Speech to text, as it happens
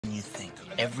you think.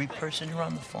 Every person you're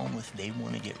on the phone with, they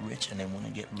want to get rich, and they want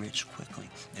to get rich quickly.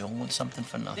 They don't want something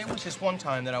for nothing. There was this one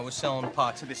time that I was selling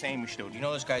pot to this Amish dude. You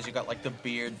know those guys who got like the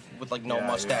beard with like no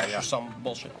mustache or some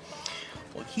bullshit?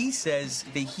 Well, he says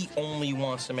that he only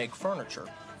wants to make furniture.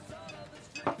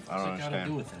 I don't understand.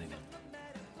 Do with anything?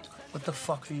 What the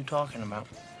fuck are you talking about?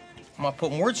 I'm not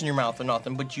putting words in your mouth or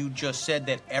nothing, but you just said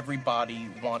that everybody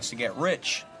wants to get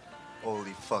rich.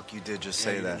 Holy fuck, you did just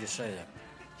say that. You just say that.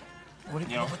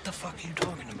 What the fuck are you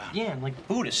talking about? Yeah, like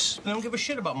Buddhists. They don't give a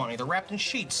shit about money. They're wrapped in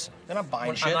sheets. They're not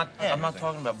buying shit. I'm not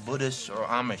talking about Buddhists or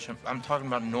Amish. I'm talking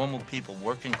about normal people,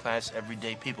 working class,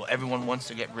 everyday people. Everyone wants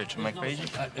to get rich. Am I crazy?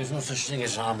 There's no such thing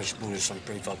as Amish Buddhists. I'm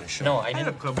pretty fucking sure. No, I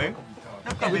didn't.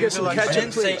 We get some ketchup, I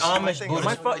didn't say please.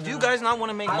 Amish Buddhists. Do you guys not want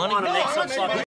to make money? I want to make some fucking